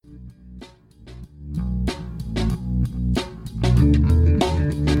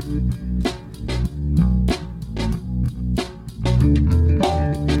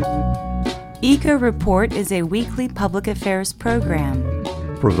ECO Report is a weekly public affairs program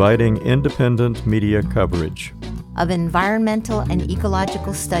providing independent media coverage of environmental and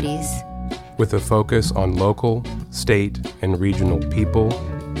ecological studies with a focus on local, state, and regional people,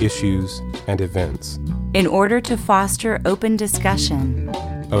 issues, and events in order to foster open discussion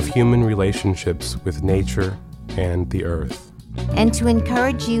of human relationships with nature and the earth, and to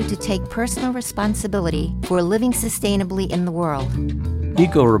encourage you to take personal responsibility for living sustainably in the world.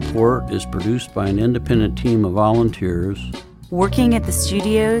 ECO Report is produced by an independent team of volunteers working at the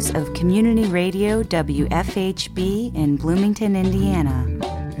studios of Community Radio WFHB in Bloomington, Indiana,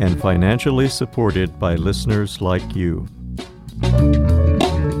 and financially supported by listeners like you.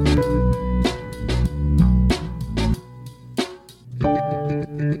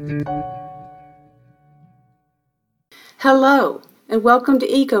 Hello, and welcome to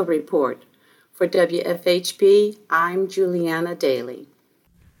ECO Report. For WFHB, I'm Juliana Daly.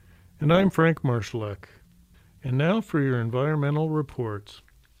 And I'm Frank Marshleck. And now for your environmental reports.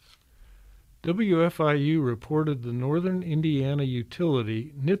 WFIU reported the Northern Indiana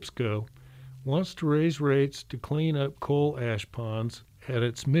utility, NIPSCO, wants to raise rates to clean up coal ash ponds at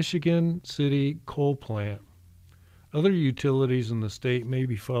its Michigan City coal plant. Other utilities in the state may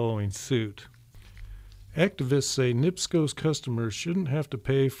be following suit. Activists say NIPSCO's customers shouldn't have to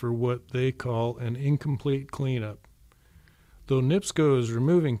pay for what they call an incomplete cleanup. Though NIPSCO is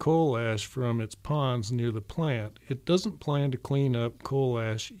removing coal ash from its ponds near the plant, it doesn't plan to clean up coal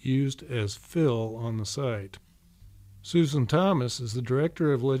ash used as fill on the site. Susan Thomas is the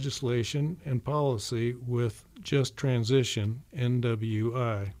Director of Legislation and Policy with Just Transition,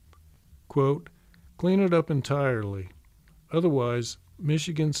 NWI. Quote, "Clean it up entirely. Otherwise,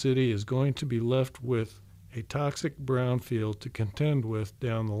 Michigan City is going to be left with a toxic brownfield to contend with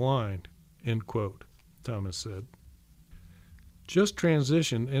down the line," end quote, Thomas said. Just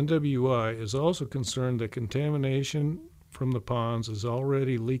Transition, NWI, is also concerned that contamination from the ponds is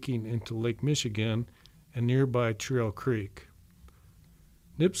already leaking into Lake Michigan and nearby Trail Creek.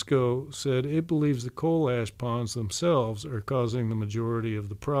 NIPSCO said it believes the coal ash ponds themselves are causing the majority of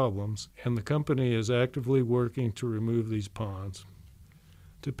the problems, and the company is actively working to remove these ponds.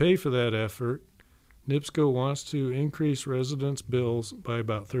 To pay for that effort, NIPSCO wants to increase residents' bills by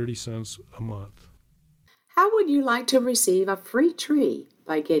about 30 cents a month. How would you like to receive a free tree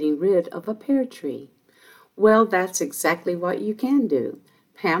by getting rid of a pear tree? Well, that's exactly what you can do.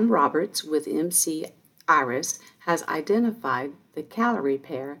 Pam Roberts with MC Iris has identified the Callery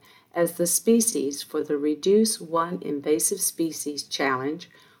pear as the species for the Reduce One Invasive Species Challenge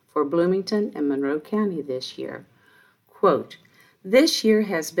for Bloomington and Monroe County this year. Quote, "This year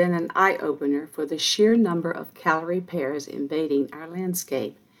has been an eye-opener for the sheer number of Callery pears invading our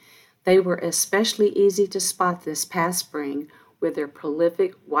landscape. They were especially easy to spot this past spring with their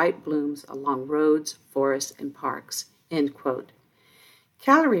prolific white blooms along roads, forests, and parks." End quote.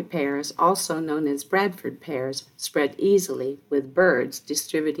 Callery pears, also known as Bradford pears, spread easily with birds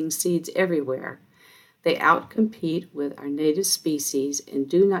distributing seeds everywhere. They outcompete with our native species and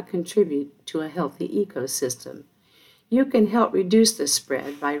do not contribute to a healthy ecosystem. You can help reduce the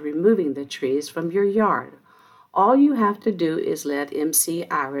spread by removing the trees from your yard. All you have to do is let MC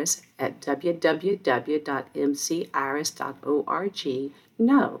Iris at www.mciris.org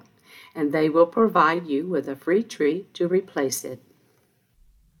know, and they will provide you with a free tree to replace it.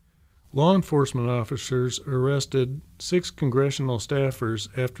 Law enforcement officers arrested 6 congressional staffers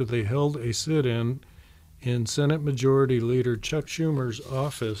after they held a sit-in in Senate Majority Leader Chuck Schumer's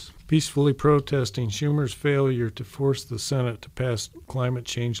office, peacefully protesting Schumer's failure to force the Senate to pass climate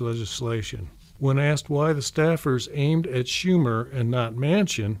change legislation. When asked why the staffers aimed at Schumer and not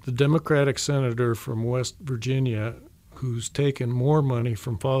Manchin, the Democratic senator from West Virginia, who's taken more money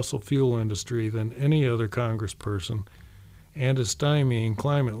from fossil fuel industry than any other congressperson and is stymieing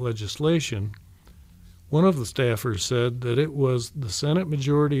climate legislation, one of the staffers said that it was the Senate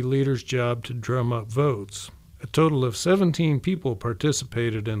Majority Leader's job to drum up votes. A total of 17 people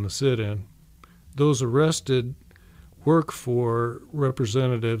participated in the sit-in. Those arrested work for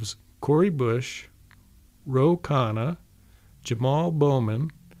Representatives Cori Bush, Ro Khanna, Jamal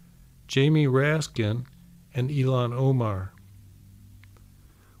Bowman, Jamie Raskin, and Ilhan Omar.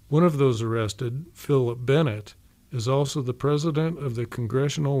 One of those arrested, Philip Bennett, is also the president of the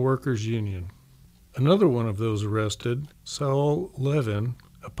Congressional Workers Union. Another one of those arrested, Saul Levin,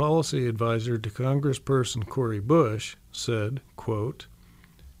 a policy advisor to Congressperson Cori Bush, said, quote,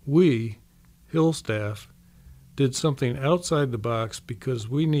 "We, Hill staff, did something outside the box because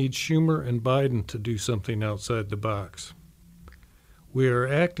we need Schumer and Biden to do something outside the box. We are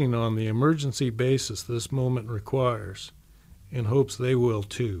acting on the emergency basis this moment requires, in hopes they will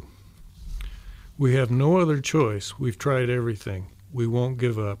too." We have no other choice. We've tried everything. We won't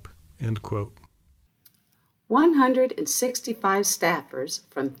give up." End quote. 165 staffers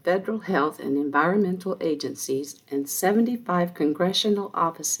from federal health and environmental agencies and 75 congressional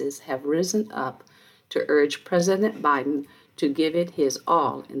offices have risen up to urge President Biden to give it his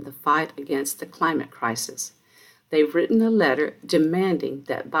all in the fight against the climate crisis. They've written a letter demanding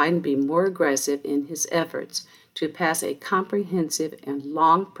that Biden be more aggressive in his efforts to pass a comprehensive and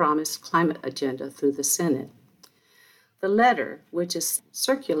long-promised climate agenda through the Senate. The letter, which is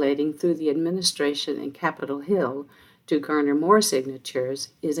circulating through the administration and Capitol Hill to garner more signatures,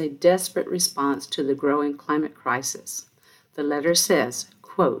 is a desperate response to the growing climate crisis. The letter says,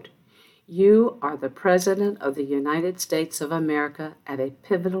 quote, "You are the President of the United States of America at a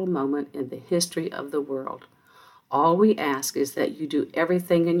pivotal moment in the history of the world. All we ask is that you do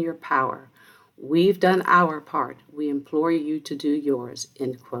everything in your power. We've done our part. We implore you to do yours,"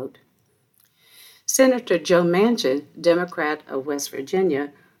 end quote. Senator Joe Manchin, Democrat of West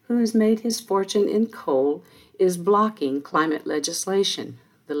Virginia, who has made his fortune in coal, is blocking climate legislation.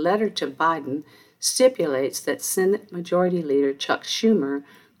 The letter to Biden stipulates that Senate Majority Leader Chuck Schumer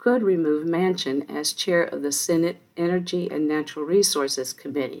could remove Manchin as chair of the Senate Energy and Natural Resources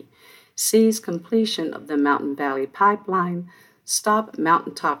Committee, seize completion of the Mountain Valley Pipeline, stop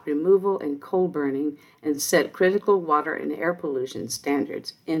mountaintop removal and coal burning, and set critical water and air pollution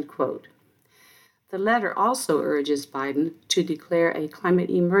standards, end quote. The letter also urges Biden to declare a climate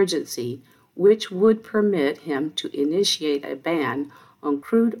emergency, which would permit him to initiate a ban on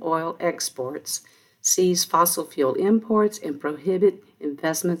crude oil exports, seize fossil fuel imports, and prohibit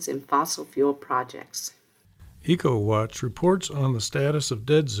investments in fossil fuel projects. EcoWatch reports on the status of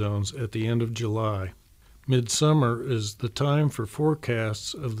dead zones at the end of July. Midsummer is the time for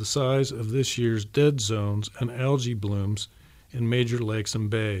forecasts of the size of this year's dead zones and algae blooms in major lakes and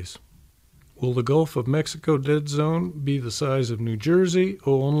bays. Will the Gulf of Mexico dead zone be the size of New Jersey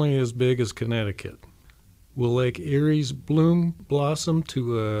or only as big as Connecticut? Will Lake Erie's bloom blossom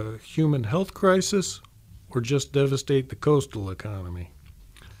to a human health crisis or just devastate the coastal economy?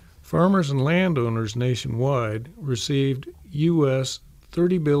 Farmers and landowners nationwide received U.S.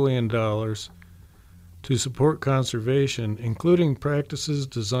 $30 billion to support conservation, including practices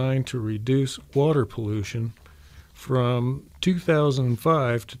designed to reduce water pollution from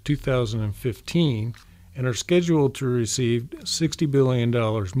 2005 to 2015, and are scheduled to receive $60 billion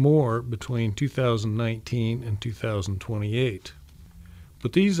more between 2019 and 2028.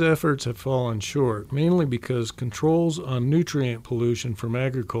 But these efforts have fallen short, mainly because controls on nutrient pollution from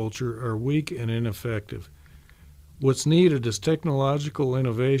agriculture are weak and ineffective. What's needed is technological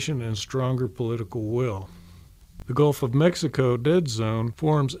innovation and stronger political will. The Gulf of Mexico dead zone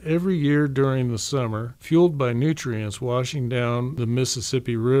forms every year during the summer, fueled by nutrients washing down the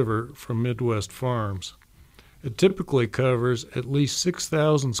Mississippi River from Midwest farms. It typically covers at least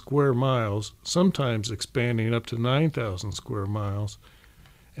 6,000 square miles, sometimes expanding up to 9,000 square miles,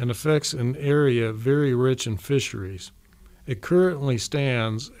 and affects an area very rich in fisheries. It currently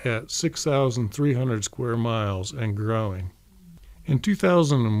stands at 6,300 square miles and growing. In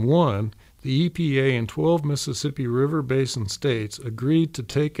 2001, the EPA and 12 Mississippi River Basin states agreed to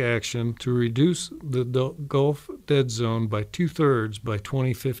take action to reduce the Gulf dead zone by 2/3 by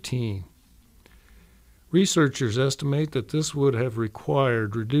 2015. Researchers estimate that this would have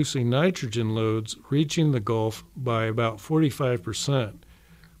required reducing nitrogen loads reaching the Gulf by about 45%,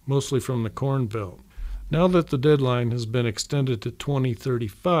 mostly from the Corn Belt. Now that the deadline has been extended to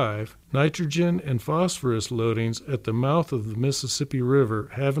 2035, nitrogen and phosphorus loadings at the mouth of the Mississippi River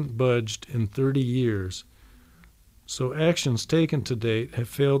haven't budged in 30 years, so actions taken to date have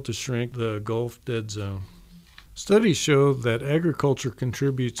failed to shrink the Gulf dead zone. Studies show that agriculture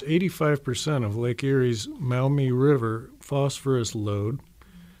contributes 85% of Lake Erie's Maumee River phosphorus load,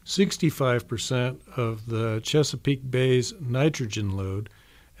 65% of the Chesapeake Bay's nitrogen load,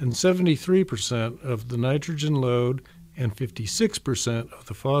 and 73% of the nitrogen load and 56% of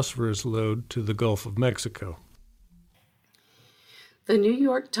the phosphorus load to the Gulf of Mexico. The New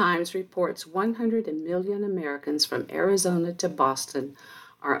York Times reports 100 million Americans from Arizona to Boston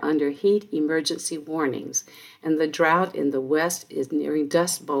are under heat emergency warnings, and the drought in the West is nearing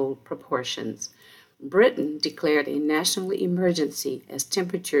Dust Bowl proportions. Britain declared a national emergency as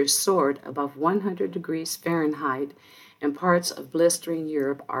temperatures soared above 100 degrees Fahrenheit and parts of blistering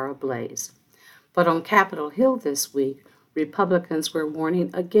Europe are ablaze. But on Capitol Hill this week, Republicans were warning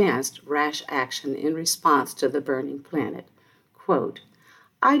against rash action in response to the burning planet. Quote,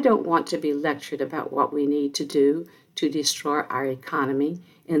 "I don't want to be lectured about what we need to do to destroy our economy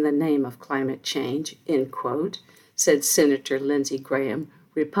in the name of climate change," end quote, said Senator Lindsey Graham,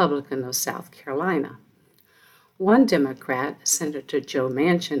 Republican of South Carolina. One Democrat, Senator Joe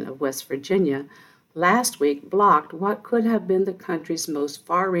Manchin of West Virginia, last week blocked what could have been the country's most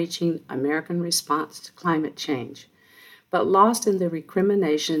far-reaching American response to climate change. But lost in the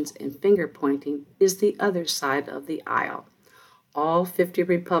recriminations and finger-pointing is the other side of the aisle. All 50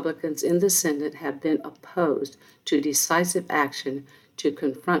 Republicans in the Senate have been opposed to decisive action to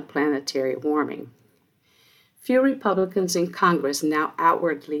confront planetary warming. Few Republicans in Congress now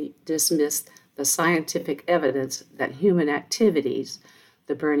outwardly dismiss the scientific evidence that human activities,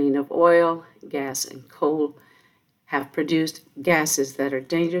 the burning of oil, gas, and coal, have produced gases that are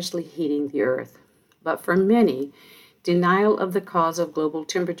dangerously heating the earth. But for many, denial of the cause of global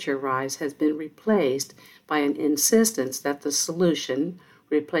temperature rise has been replaced by an insistence that the solution,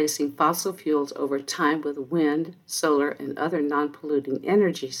 replacing fossil fuels over time with wind, solar, and other non-polluting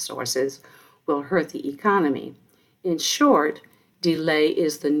energy sources, will hurt the economy. In short, delay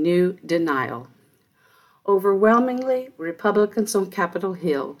is the new denial. Overwhelmingly, Republicans on Capitol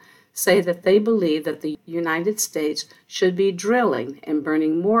Hill say that they believe that the United States should be drilling and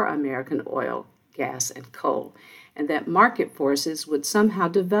burning more American oil, gas, and coal, and that market forces would somehow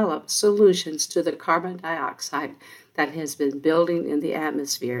develop solutions to the carbon dioxide that has been building in the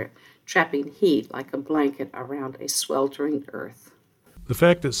atmosphere, trapping heat like a blanket around a sweltering earth. The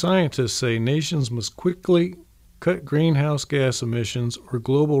fact that scientists say nations must quickly cut greenhouse gas emissions or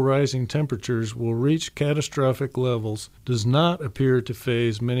global rising temperatures will reach catastrophic levels does not appear to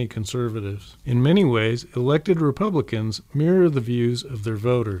faze many conservatives. In many ways, elected Republicans mirror the views of their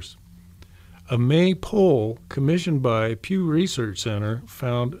voters. A May poll commissioned by Pew Research Center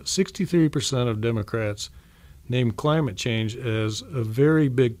found 63% of Democrats named climate change as a very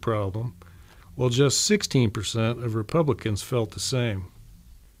big problem, while just 16% of Republicans felt the same.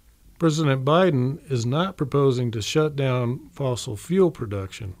 President Biden is not proposing to shut down fossil fuel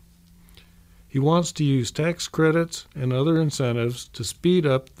production. He wants to use tax credits and other incentives to speed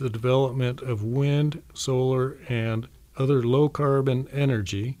up the development of wind, solar, and other low-carbon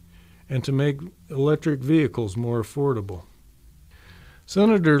energy, and to make electric vehicles more affordable.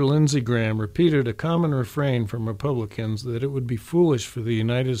 Senator Lindsey Graham repeated a common refrain from Republicans that it would be foolish for the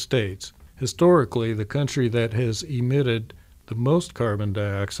United States, historically the country that has emitted the most carbon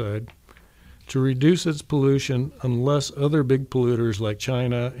dioxide, to reduce its pollution unless other big polluters like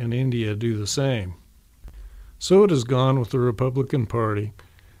China and India do the same. So it has gone with the Republican Party,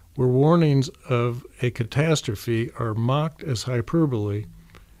 where warnings of a catastrophe are mocked as hyperbole,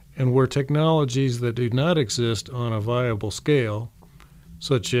 and where technologies that do not exist on a viable scale,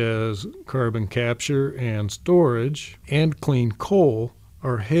 such as carbon capture and storage and clean coal,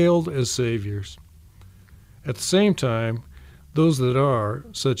 are hailed as saviors. At the same time, those that are,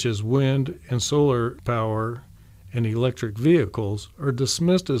 such as wind and solar power and electric vehicles, are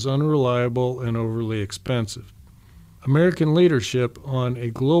dismissed as unreliable and overly expensive. American leadership on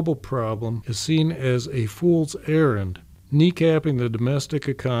a global problem is seen as a fool's errand, kneecapping the domestic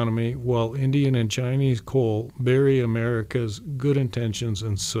economy while Indian and Chinese coal bury America's good intentions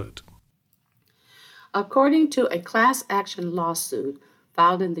in soot. According to a class action lawsuit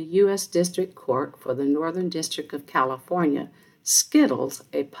filed in the U.S. District Court for the Northern District of California, Skittles,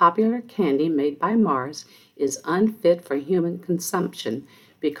 a popular candy made by Mars, is unfit for human consumption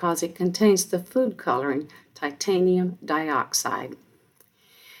because it contains the food coloring titanium dioxide.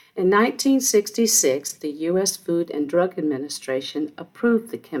 In 1966, the U.S. Food and Drug Administration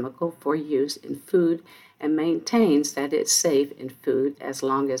approved the chemical for use in food and maintains that it's safe in food as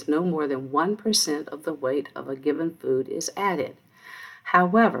long as no more than 1% of the weight of a given food is added.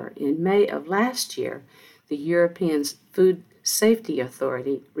 However, in May of last year, the European Food Safety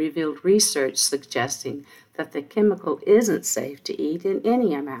Authority revealed research suggesting that the chemical isn't safe to eat in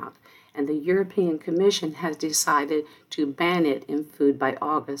any amount, and the European Commission has decided to ban it in food by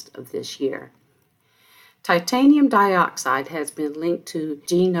August of this year. Titanium dioxide has been linked to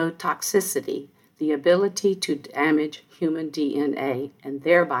genotoxicity, the ability to damage human DNA and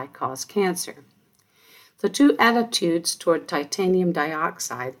thereby cause cancer. The two attitudes toward titanium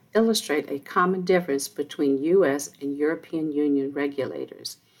dioxide illustrate a common difference between U.S. and European Union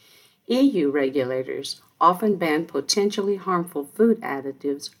regulators. EU regulators often ban potentially harmful food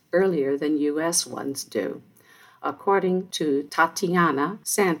additives earlier than U.S. ones do. According to Tatiana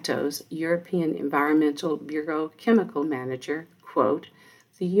Santos, European Environmental Bureau Chemical Manager, quote,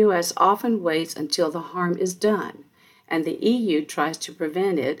 "The U.S. often waits until the harm is done, and the EU tries to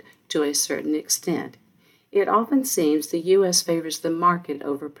prevent it to a certain extent. It often seems the U.S. favors the market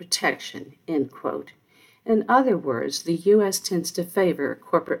over protection," end quote. In other words, the U.S. tends to favor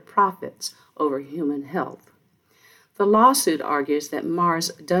corporate profits over human health. The lawsuit argues that Mars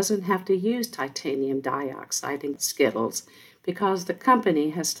doesn't have to use titanium dioxide in Skittles because the company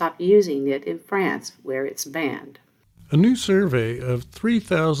has stopped using it in France, where it's banned. A new survey of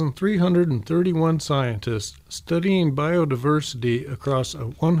 3,331 scientists studying biodiversity across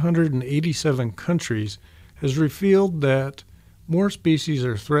 187 countries has revealed that more species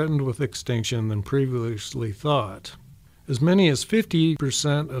are threatened with extinction than previously thought. As many as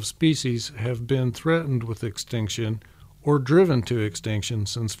 50% of species have been threatened with extinction or driven to extinction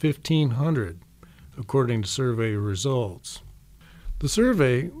since 1500, according to survey results. The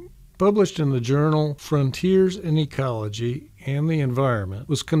survey, published in the journal Frontiers in Ecology and the Environment,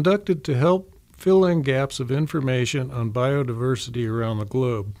 was conducted to help fill in gaps of information on biodiversity around the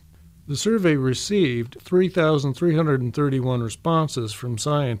globe. The survey received 3,331 responses from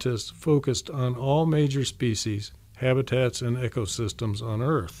scientists focused on all major species, habitats, and ecosystems on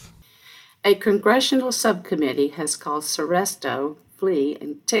Earth. A congressional subcommittee has called Seresto, flea,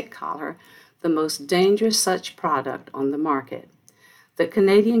 and tick collar the most dangerous such product on the market. The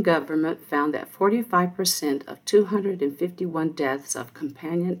Canadian government found that 45% of 251 deaths of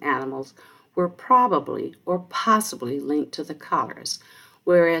companion animals were probably or possibly linked to the collars,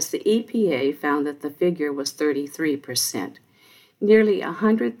 whereas the EPA found that the figure was 33%. Nearly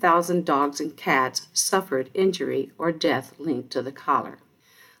 100,000 dogs and cats suffered injury or death linked to the collar.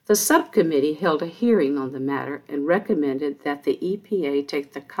 The subcommittee held a hearing on the matter and recommended that the EPA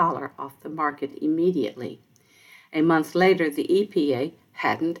take the collar off the market immediately. A month later, the EPA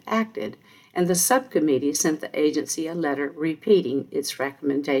hadn't acted, and the subcommittee sent the agency a letter repeating its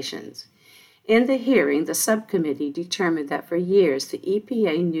recommendations. In the hearing, the subcommittee determined that for years the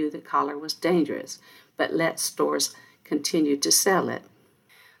EPA knew the collar was dangerous, but let stores continue to sell it.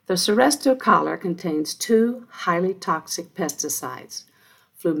 The Seresto collar contains two highly toxic pesticides,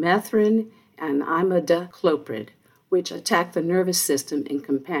 flumethrin and imidacloprid, which attack the nervous system in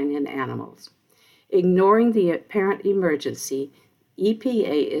companion animals. Ignoring the apparent emergency,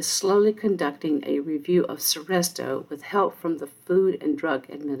 EPA is slowly conducting a review of Seresto with help from the Food and Drug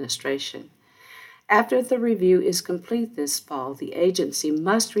Administration. After the review is complete this fall, the agency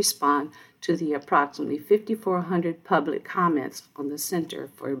must respond to the approximately 5,400 public comments on the Center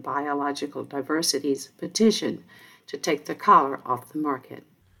for Biological Diversity's petition to take the collar off the market.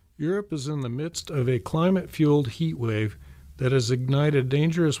 Europe is in the midst of a climate-fueled heat wave that has ignited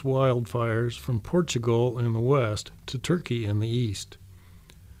dangerous wildfires from Portugal in the west to Turkey in the east.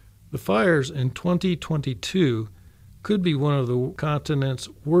 The fires in 2022 could be one of the continent's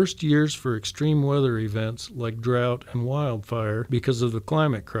worst years for extreme weather events like drought and wildfire because of the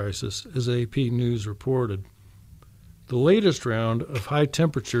climate crisis, as AP News reported. The latest round of high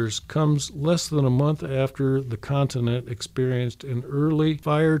temperatures comes less than a month after the continent experienced an early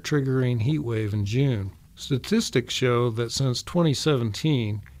fire-triggering heat wave in June. Statistics show that since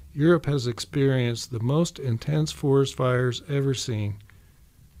 2017, Europe has experienced the most intense forest fires ever seen.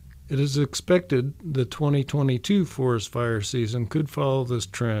 It is expected the 2022 forest fire season could follow this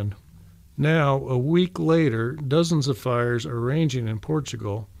trend. Now, a week later, dozens of fires are raging in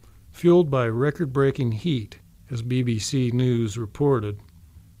Portugal, fueled by record-breaking heat, as BBC News reported.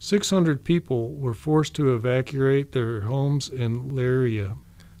 600 people were forced to evacuate their homes in Leiria.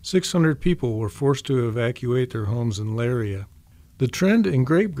 The trend in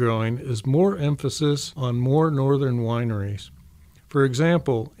grape growing is more emphasis on more northern wineries. For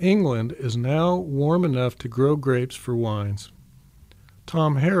example, England is now warm enough to grow grapes for wines.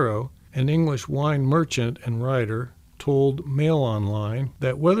 Tom Harrow, an English wine merchant and writer, told Mail Online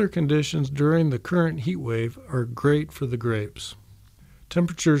that weather conditions during the current heat wave are great for the grapes.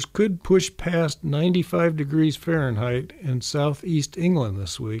 Temperatures could push past 95 degrees Fahrenheit in southeast England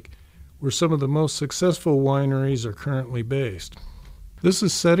this week, where some of the most successful wineries are currently based. This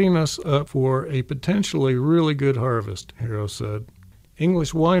is setting us up for a potentially really good harvest, Harrow said.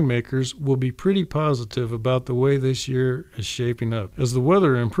 English winemakers will be pretty positive about the way this year is shaping up. As the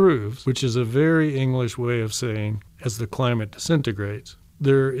weather improves, which is a very English way of saying as the climate disintegrates,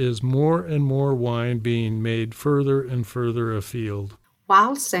 there is more and more wine being made further and further afield.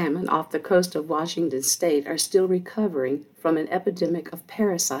 Wild salmon off the coast of Washington state are still recovering from an epidemic of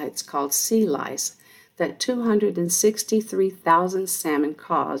parasites called sea lice that 263,000 salmon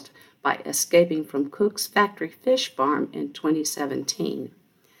caused by escaping from Cook's factory fish farm in 2017.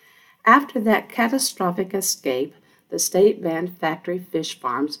 After that catastrophic escape, the state banned factory fish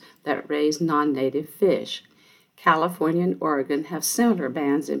farms that raise non-native fish. California and Oregon have similar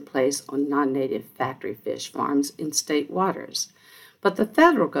bans in place on non-native factory fish farms in state waters. But the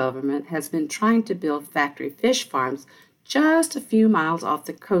federal government has been trying to build factory fish farms just a few miles off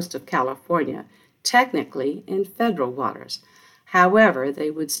the coast of California technically in federal waters. However,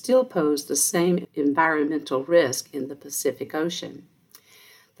 they would still pose the same environmental risk in the Pacific Ocean.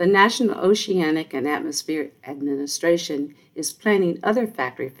 The National Oceanic and Atmospheric Administration is planning other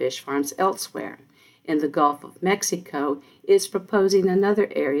factory fish farms elsewhere. In the Gulf of Mexico, it is proposing another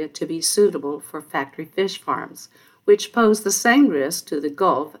area to be suitable for factory fish farms, which pose the same risk to the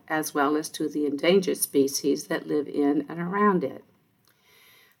Gulf as well as to the endangered species that live in and around it.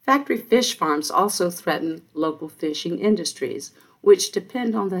 Factory fish farms also threaten local fishing industries, which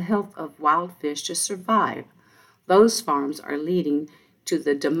depend on the health of wild fish to survive. Those farms are leading to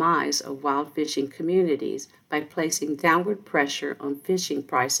the demise of wild fishing communities by placing downward pressure on fishing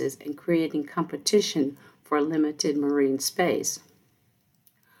prices and creating competition for limited marine space.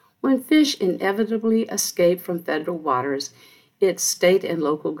 When fish inevitably escape from federal waters, it's state and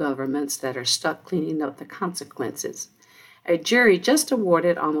local governments that are stuck cleaning up the consequences. A jury just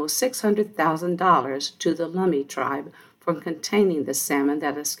awarded almost $600,000 to the Lummi tribe for containing the salmon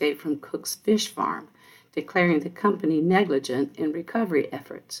that escaped from Cook's Fish Farm, declaring the company negligent in recovery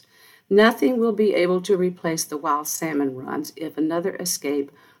efforts. Nothing will be able to replace the wild salmon runs if another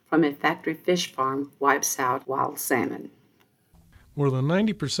escape from a factory fish farm wipes out wild salmon. More than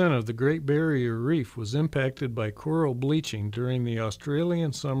 90% of the Great Barrier Reef was impacted by coral bleaching during the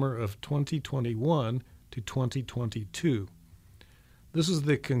Australian summer of 2021 to 2022. This is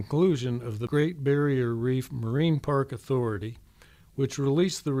the conclusion of the Great Barrier Reef Marine Park Authority, which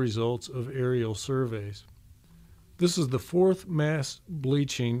released the results of aerial surveys. This is the fourth mass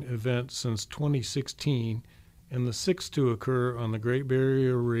bleaching event since 2016 and the sixth to occur on the Great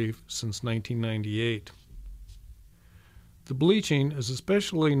Barrier Reef since 1998. The bleaching is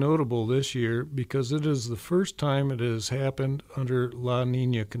especially notable this year because it is the first time it has happened under La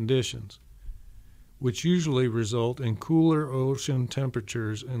Niña conditions, which usually result in cooler ocean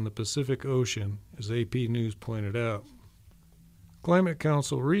temperatures in the Pacific Ocean, as AP News pointed out. Climate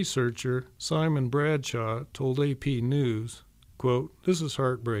Council researcher Simon Bradshaw told AP News, quote, "This is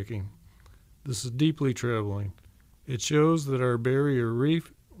heartbreaking. This is deeply troubling. It shows that our barrier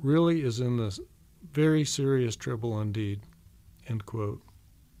reef really is in this very serious trouble indeed," end quote.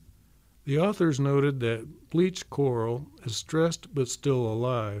 The authors noted that bleached coral is stressed but still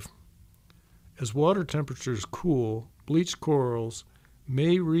alive. As water temperatures cool, bleached corals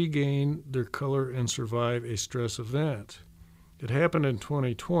may regain their color and survive a stress event. It happened in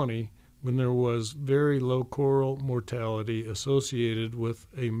 2020 when there was very low coral mortality associated with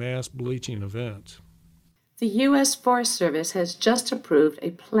a mass bleaching event. The U.S. Forest Service has just approved a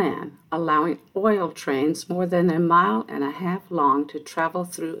plan allowing oil trains more than 1.5 miles long to travel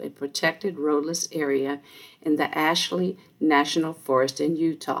through a protected roadless area in the Ashley National Forest in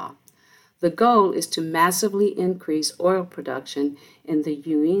Utah. The goal is to massively increase oil production in the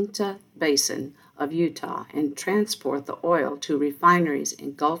Uinta Basin of Utah and transport the oil to refineries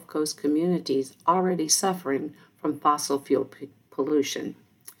in Gulf Coast communities already suffering from fossil fuel pollution.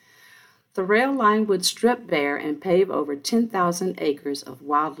 The rail line would strip bare and pave over 10,000 acres of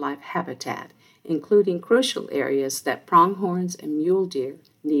wildlife habitat, including crucial areas that pronghorns and mule deer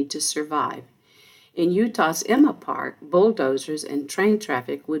need to survive. In Utah's Emma Park, bulldozers and train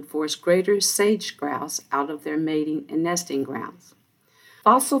traffic would force greater sage grouse out of their mating and nesting grounds.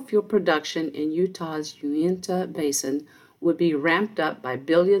 Fossil fuel production in Utah's Uinta Basin would be ramped up by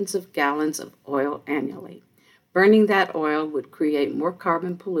billions of gallons of oil annually. Burning that oil would create more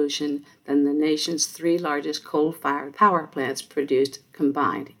carbon pollution than the nation's 3 largest coal-fired power plants produced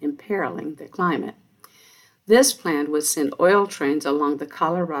combined, imperiling the climate. This plan would send oil trains along the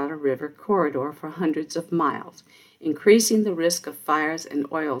Colorado River corridor for hundreds of miles, increasing the risk of fires and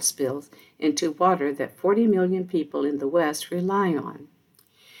oil spills into water that 40 million people in the West rely on.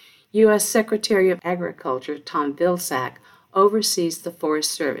 U.S. Secretary of Agriculture Tom Vilsack oversees the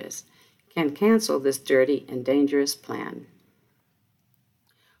Forest Service, can cancel this dirty and dangerous plan.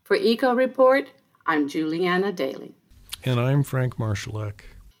 For Eco Report, I'm Juliana Daly. And I'm Frank Marshalek.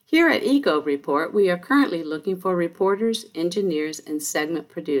 Here at Eco Report, we are currently looking for reporters, engineers, and segment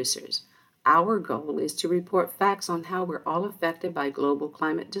producers. Our goal is to report facts on how we're all affected by global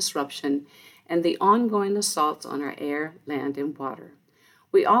climate disruption and the ongoing assaults on our air, land, and water.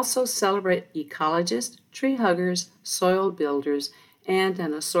 We also celebrate ecologists, tree huggers, soil builders, and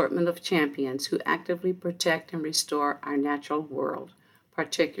an assortment of champions who actively protect and restore our natural world,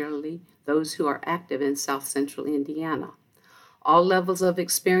 particularly those who are active in South Central Indiana. All levels of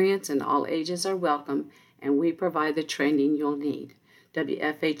experience and all ages are welcome, and we provide the training you'll need.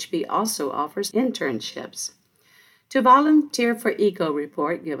 WFHB also offers internships. To volunteer for Eco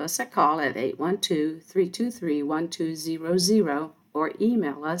Report, give us a call at 812-323-1200 or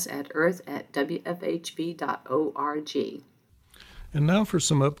email us at earth@wfhb.org. And now for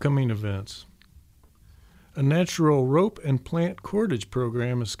some upcoming events. A natural rope and plant cordage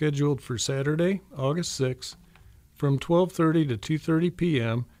program is scheduled for Saturday, August 6th from 12:30 to 2:30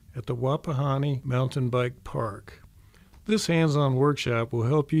 p.m. at the Wapahani Mountain Bike Park. This hands-on workshop will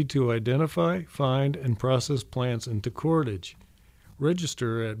help you to identify, find, and process plants into cordage.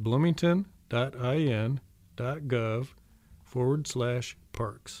 Register at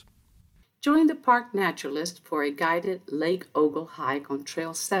bloomington.in.gov/parks. Join the park naturalist for a guided Lake Ogle hike on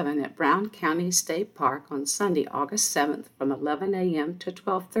Trail 7 at Brown County State Park on Sunday, August 7th from 11 a.m. to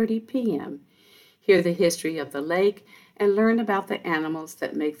 12:30 p.m. Hear the history of the lake and learn about the animals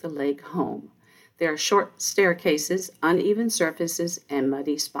that make the lake home. There are short staircases, uneven surfaces, and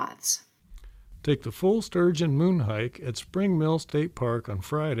muddy spots. Take the full sturgeon moon hike at Spring Mill State Park on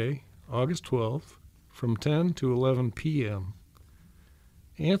Friday, August 12th from 10 to 11 p.m.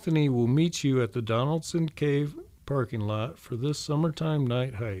 Anthony will meet you at the Donaldson Cave parking lot for this summertime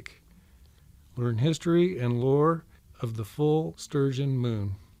night hike. Learn history and lore of the full sturgeon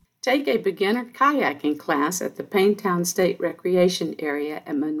moon. Take a beginner kayaking class at the Paintown State Recreation Area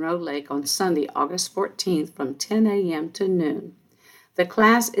at Monroe Lake on Sunday, August 14th from 10 a.m. to noon. The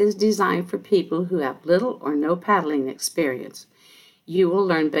class is designed for people who have little or no paddling experience. You will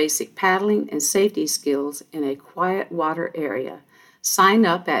learn basic paddling and safety skills in a quiet water area. Sign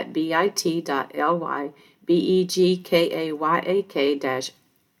up at bit.ly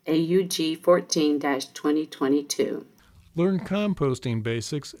begkayk-aug14-2022. Learn composting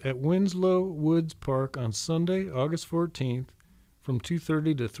basics at Winslow Woods Park on Sunday, August 14th from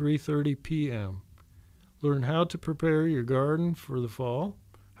 2:30 to 3:30 p.m. Learn how to prepare your garden for the fall,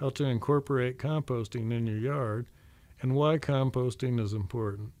 how to incorporate composting in your yard, and why composting is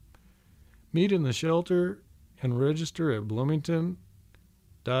important. Meet in the shelter and register at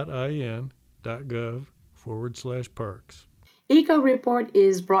bloomington.in.gov/parks. Eco Report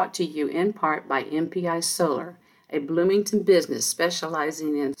is brought to you in part by MPI Solar, a Bloomington business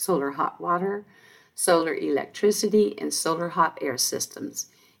specializing in solar hot water, solar electricity, and solar hot air systems.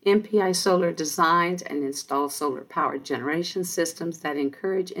 MPI Solar designs and installs solar-powered generation systems that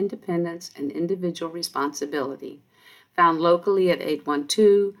encourage independence and individual responsibility. Found locally at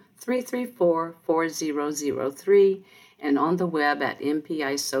 812-334-4003 and on the web at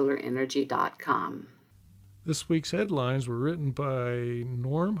mpisolarenergy.com. This week's headlines were written by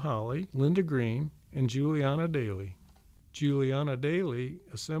Norm Holly, Linda Green, and Juliana Daly. Juliana Daly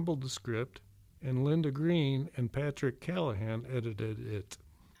assembled the script, and Linda Green and Patrick Callahan edited it.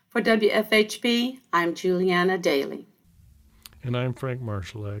 For WFHB, I'm Juliana Daly. And I'm Frank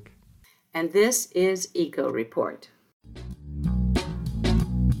Marshallak. And this is Eco Report.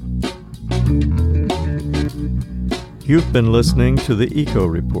 You've been listening to the Eco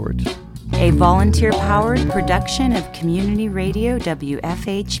Report, A volunteer-powered production of Community Radio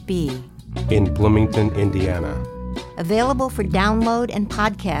WFHB. in Bloomington, Indiana. Available for download and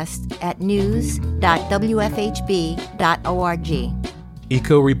podcast at news.wfhb.org.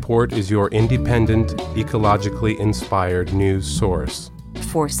 Eco Report is your independent, ecologically inspired news source.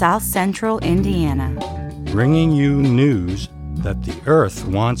 For South Central Indiana. bringing you news that the Earth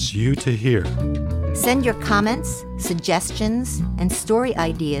wants you to hear. Send your comments, suggestions, and story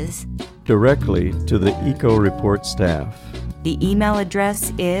ideas directly to the Eco Report staff. The email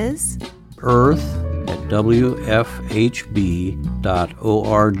address is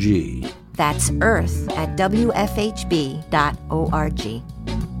earth@wfhb.org. That's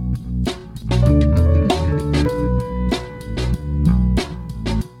earth@wfhb.org.